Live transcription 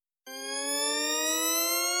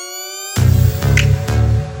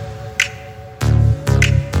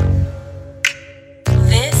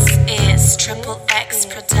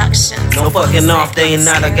No fucking off day and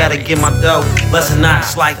night, I gotta get my dough. Bustin'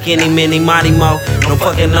 knots like any, mini, mighty mo. No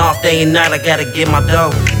fucking off day and night, I gotta get my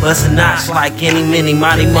dough. Bustin' knots like any, mini,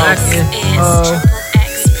 mighty mo.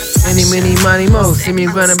 Many, mighty mo. See me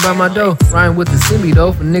running by my dough. Rhyme with the simi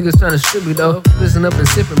though. For niggas trying to strip me though. Listen up and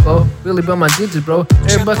sippin', bro. Really by my digits, bro.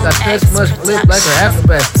 Every buck I touch must flip like an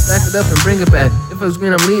acrobat. Back it up and bring it back. If it's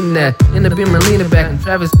green, I'm leading that. In the beam and leaning back. And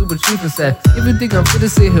Travis stupid chief and sad. If you think I'm fit to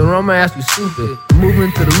sit here on my ass, you stupid. I'm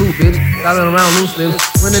moving to the loop, bitch. Dialing around loose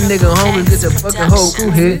lips. When a nigga home and get your fucking whole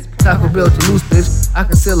crew hit. Taco Bell to loose, bitch. I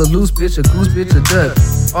can sell a loose bitch, a goose bitch, a duck.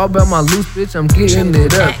 All about my loose bitch, I'm getting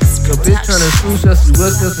it up. Your bitch tryna swoosh us, you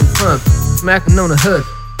will kill some fun. Smacking on the hood,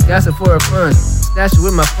 gas it for a fun. Stash it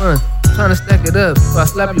with my fun, tryna stack it up. So I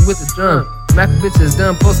slap you with the drum. Smack bitches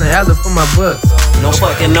done posting hazard for my bucks. No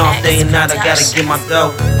fucking off day and night, I gotta get my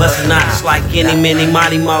dough. Bustin' knots like any, mini,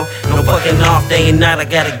 mighty mo. No fucking off day and night, I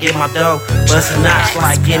gotta get my dough. Bustin' knots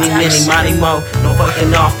like any, mini, mighty mo. No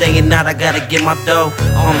fucking off day and night, I gotta get my dough.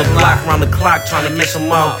 On the block, round the clock, tryna make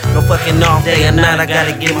some more. No fucking off day and night, I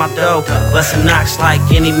gotta get my dough. Bustin' knots like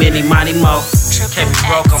any, mini, mighty mo. Can't be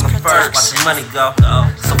broke on the first, watch your money go.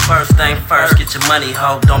 So first thing first, get your money,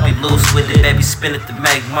 ho. Don't be loose with it, baby, spin it to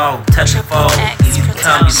make more. Touch it fold, easy to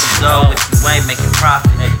come, easy to go. If you ain't making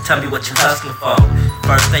profit, tell me what you hustling for.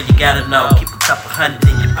 First thing you gotta know, keep a couple hundred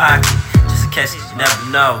in your pocket, just in case you never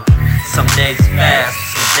know. Some days is fast,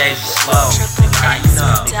 some days is slow. Nigga, how you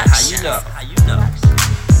know? Nigga, how you know? How you know?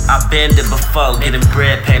 I've been there before, getting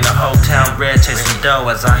bread, paint the whole town red, chasing dough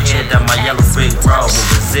as I head down my yellow brick road,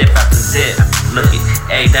 moving zip after zip. Look it,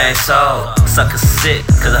 everything sold. Suckers sick,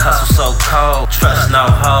 cause the hustle so cold. Trust no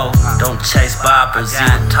hoe, don't chase boppers.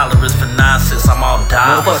 Zero tolerance for nonsense, I'm all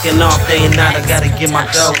dollars. No fucking off day and night, I gotta get my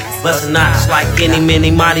dough. Bustin' knots like any,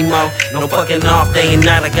 mini, mighty mo. No fucking off day and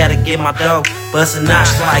night, I gotta get my dough. Bustin'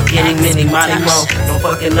 knots like any, mini, mighty mo. No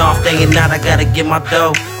fucking off day and night, I gotta get my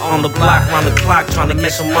dough. On the block, round the clock, tryna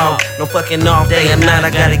make some more. No fucking off day and night,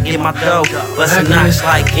 I gotta get my dough. Bustin' knots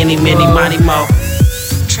like any, mini, mighty mo.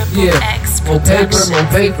 Yeah, more paper, more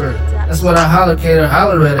paper. That's what I holler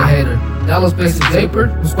at a hater. Dollars based in paper,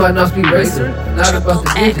 I'm squatting off speed racer. Not about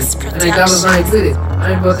the digits, and ain't dollars, I ain't with it.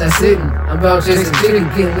 I ain't about that sitting, I'm about chasing chicken,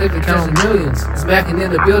 getting liquor, counting millions. Smacking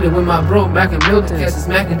in the building with my bro, Mackin Milton. Catch the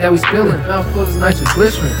smacking that we spillin', mouth full of nitrous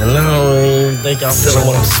glycerin. And I don't even think y'all feeling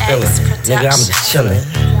what I'm spilling. Nigga, I'm just chillin',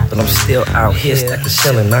 but I'm still out here stacking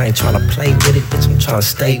shillin'. I ain't tryna play with it, bitch, I'm tryna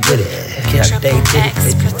stay with it. Okay, I did it,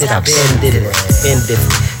 bitch, did I been did it, been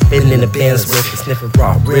different. Been in the Benz with it, sniffing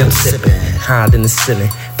raw, real sippin', high in the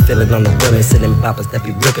ceiling. Feeling on the women, sitting boppers that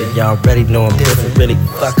be ripping. Y'all already know I'm different. Really,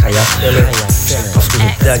 fuck how y'all feeling. I'm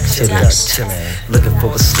screaming Doug chillin'. Looking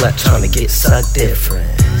for a slut, trying to get sucked different.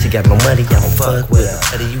 She got no money, I don't fuck with her.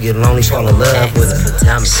 Better you get lonely, fall in love with her.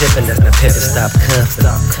 I'm tipping, that's not pimpin'. Stop cuffing,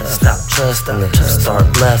 stop trusting them.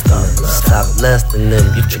 Start bluffing them, stop lusting them.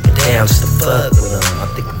 You trick it down just to fuck with them.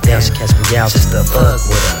 I think I'm down, she catch me out just to fuck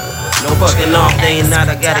with her. No fucking off day and night,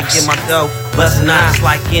 I gotta get my dough. Bustin' knots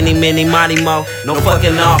like any, mini, mighty mo. No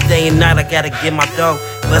fucking off day and night, I gotta get my dough.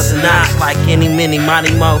 Bustin' knots like any, mini,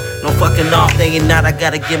 mighty mo. No fucking off day and night, I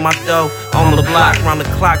gotta get my dough. On the block, round the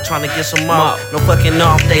clock, tryna get some more. No fucking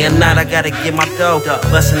off day and night, I gotta get my dough.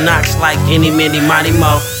 Bustin' knots like any, mini, mighty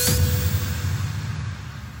mo.